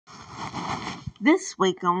This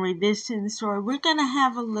week on Revisiting the Story, we're going to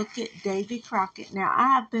have a look at Davy Crockett. Now, I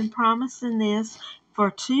have been promising this for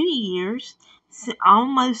 2 years,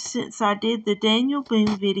 almost since I did the Daniel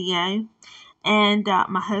Boone video, and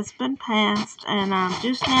my husband passed, and I'm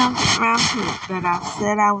just now getting around to it, but I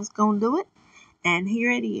said I was going to do it, and here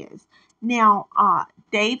it is. Now,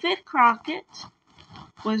 David Crockett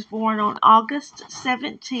was born on August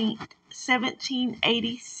 17th,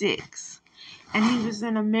 1786. And he was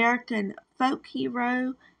an American folk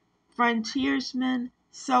hero, frontiersman,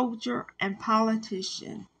 soldier, and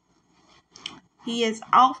politician. He is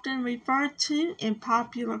often referred to in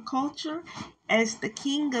popular culture as the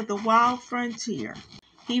King of the Wild Frontier.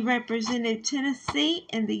 He represented Tennessee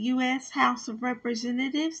in the U.S. House of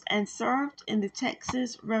Representatives and served in the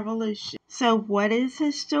Texas Revolution. So what is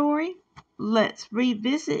his story? Let's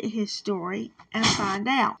revisit his story and find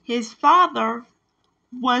out. His father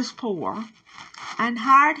was poor and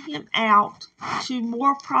hired him out to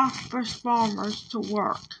more prosperous farmers to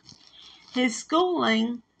work. His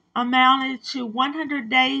schooling amounted to 100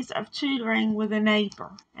 days of tutoring with a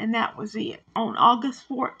neighbor, and that was it. On August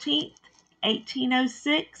 14th,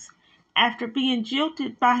 1806, after being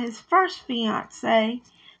jilted by his first fiancée,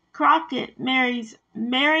 Crockett marries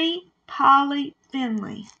Mary Polly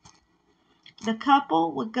Finley. The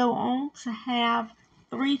couple would go on to have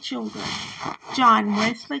 3 children: John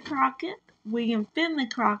Wesley Crockett, William Finley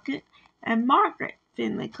Crockett, and Margaret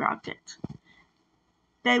Finley Crockett.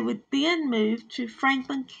 They would then move to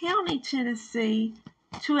Franklin County, Tennessee,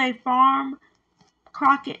 to a farm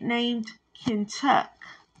Crockett named Kentuck.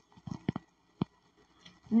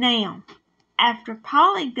 Now, after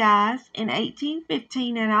Polly dies in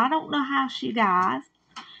 1815, and I don't know how she dies,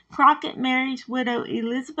 Crockett marries widow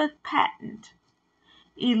Elizabeth Patton.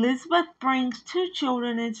 Elizabeth brings 2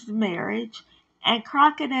 children into the marriage, and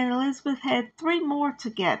Crockett and Elizabeth had 3 more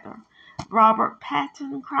together: Robert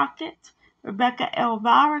Patton Crockett, Rebecca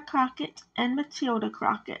Elvira Crockett, and Matilda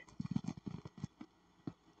Crockett.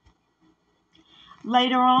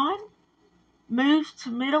 Later on, moves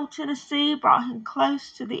to Middle Tennessee brought him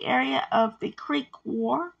close to the area of the Creek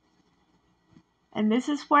War, and this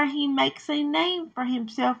is where he makes a name for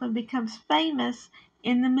himself and becomes famous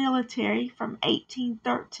in the military from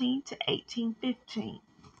 1813 to 1815.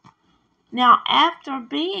 Now, after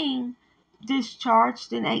being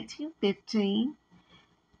discharged in 1815,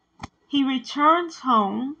 he returns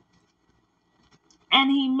home and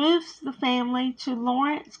he moves the family to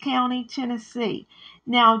Lawrence County, Tennessee.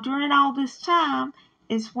 Now, during all this time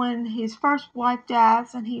is when his first wife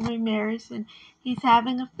dies and he remarries, and he's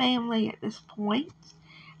having a family at this point.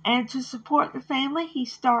 And to support the family, he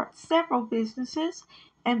starts several businesses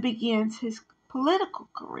and begins his political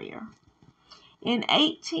career. In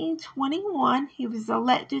 1821, he was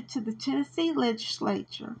elected to the Tennessee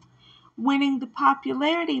legislature, winning the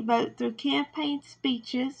popularity vote through campaign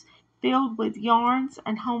speeches filled with yarns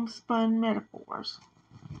and homespun metaphors.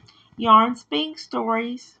 Yarns being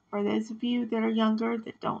stories, for those of you that are younger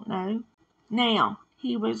that don't know. Now,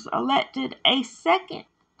 he was elected a second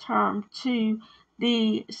term to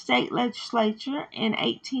the state legislature in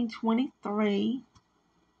 1823.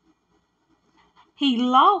 He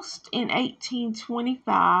lost in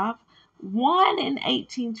 1825, won in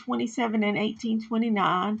 1827 and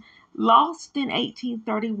 1829, lost in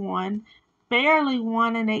 1831, barely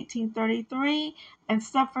won in 1833, and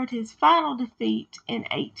suffered his final defeat in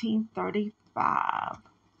 1835.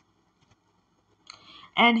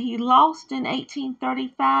 And he lost in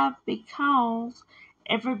 1835 because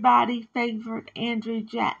everybody favored Andrew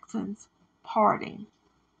Jackson's party.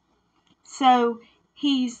 So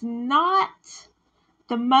he's not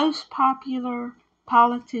the most popular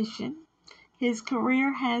politician. His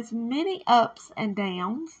career has many ups and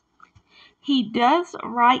downs. He does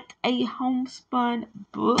write a homespun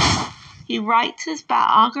book. He writes his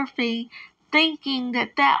biography thinking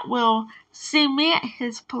that that will cement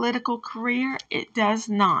his political career. It does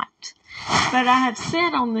not. But I have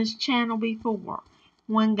said on this channel before,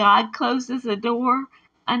 when God closes a door,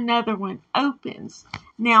 another one opens.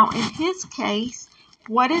 Now, in his case,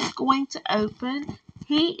 what is going to open?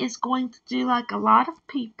 He is going to do like a lot of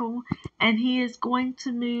people, and he is going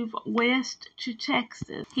to move west to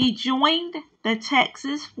Texas. He joined the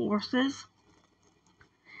Texas forces.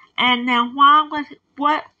 And now,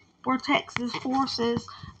 what were Texas forces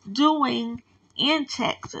doing in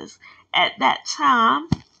Texas? At that time,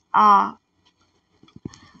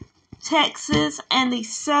 Texas and the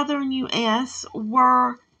southern U.S.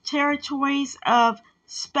 were territories of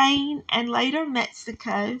Spain and later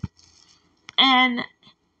Mexico, and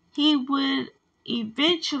he would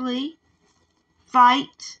eventually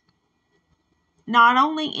fight not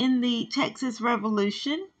only in the Texas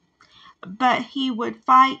Revolution, but he would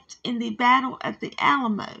fight in the Battle of the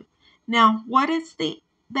Alamo. Now, what is the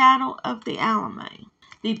Battle of the Alamo?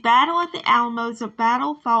 The Battle of the Alamo is a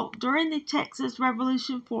battle fought during the Texas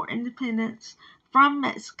Revolution for Independence from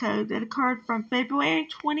Mexico that occurred from February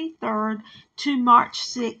 23rd to March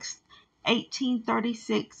 6th,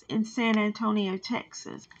 1836 in San Antonio,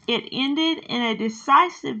 Texas. It ended in a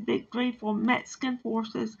decisive victory for Mexican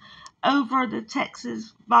forces over the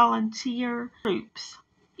Texas volunteer troops.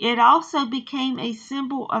 It also became a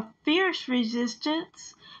symbol of fierce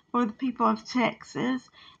resistance for the people of Texas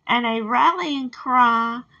and a rallying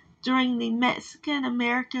cry during the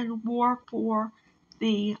Mexican-American War for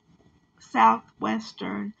the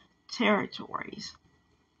Southwestern Territories.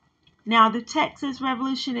 Now, the Texas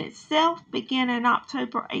Revolution itself began in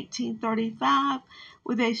October 1835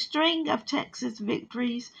 with a string of Texas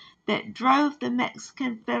victories that drove the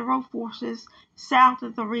Mexican federal forces south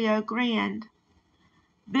of the Rio Grande.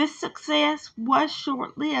 This success was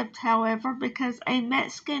short-lived, however, because a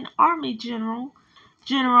Mexican army general,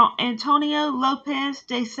 General Antonio Lopez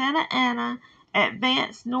de Santa Anna,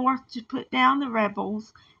 advanced north to put down the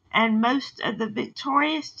rebels, and most of the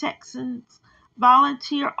victorious Texan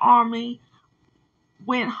volunteer army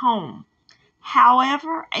went home.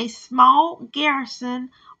 However, a small garrison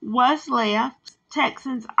was left.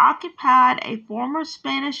 Texans occupied a former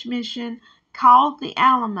Spanish mission called the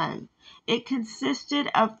Alamo. It consisted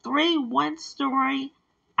of 3 one-story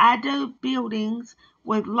adobe buildings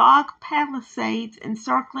with log palisades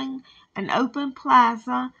encircling an open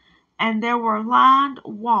plaza, and there were lined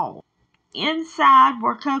walls. Inside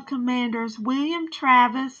were co-commanders William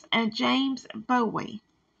Travis and James Bowie,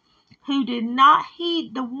 who did not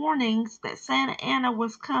heed the warnings that Santa Anna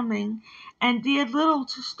was coming and did little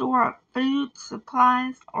to store up food,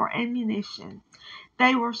 supplies, or ammunition.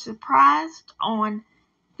 They were surprised on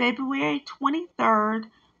February 23rd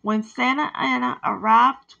when Santa Anna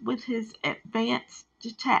arrived with his advance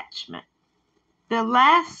detachment. The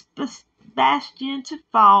last bastion to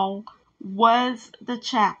fall was the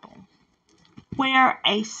chapel, where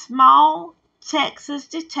a small Texas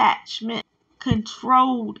detachment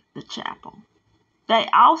controlled the chapel. They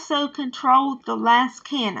also controlled the last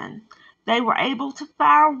cannon. They were able to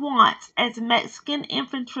fire once as Mexican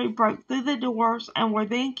infantry broke through the doors and were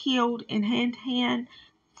then killed in hand-to-hand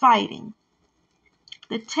fighting.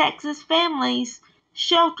 The Texas families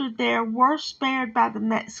sheltered there were spared by the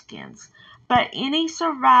Mexicans, but any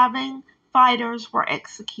surviving fighters were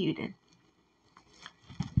executed.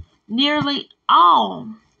 Nearly all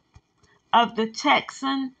of the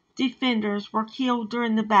Texan defenders were killed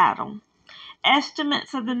during the battle.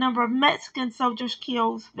 Estimates of the number of Mexican soldiers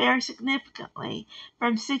killed vary significantly,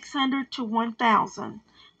 from 600 to 1,000.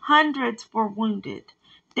 Hundreds were wounded.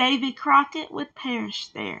 Davy Crockett would perish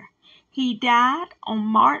there. He died on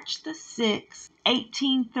March the 6th,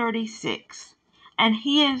 1836, and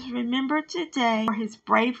he is remembered today for his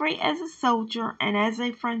bravery as a soldier and as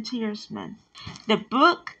a frontiersman. The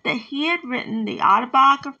book that he had written, the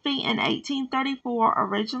autobiography in 1834,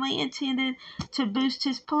 originally intended to boost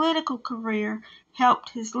his political career, helped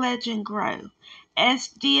his legend grow, as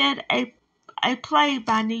did a play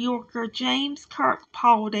by New Yorker James Kirk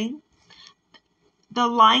Paulding, The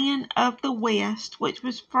Lion of the West, which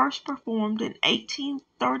was first performed in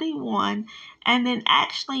 1831 and then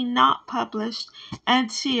actually not published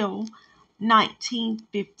until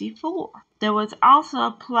 1954. There was also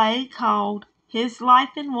a play called His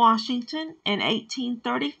Life in Washington in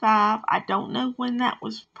 1835. I don't know when that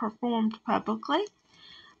was performed publicly,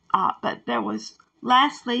 but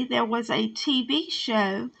lastly, there was a TV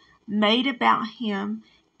show made about him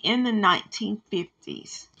in the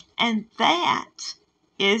 1950s. And that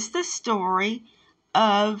is the story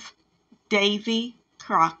of Davy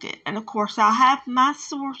Crockett. And of course, I'll have my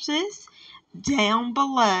sources down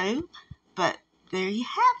below, but there you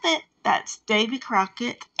have it. That's Davy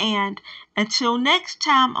Crockett. And until next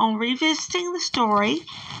time on Revisiting the Story,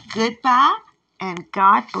 goodbye and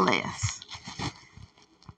God bless.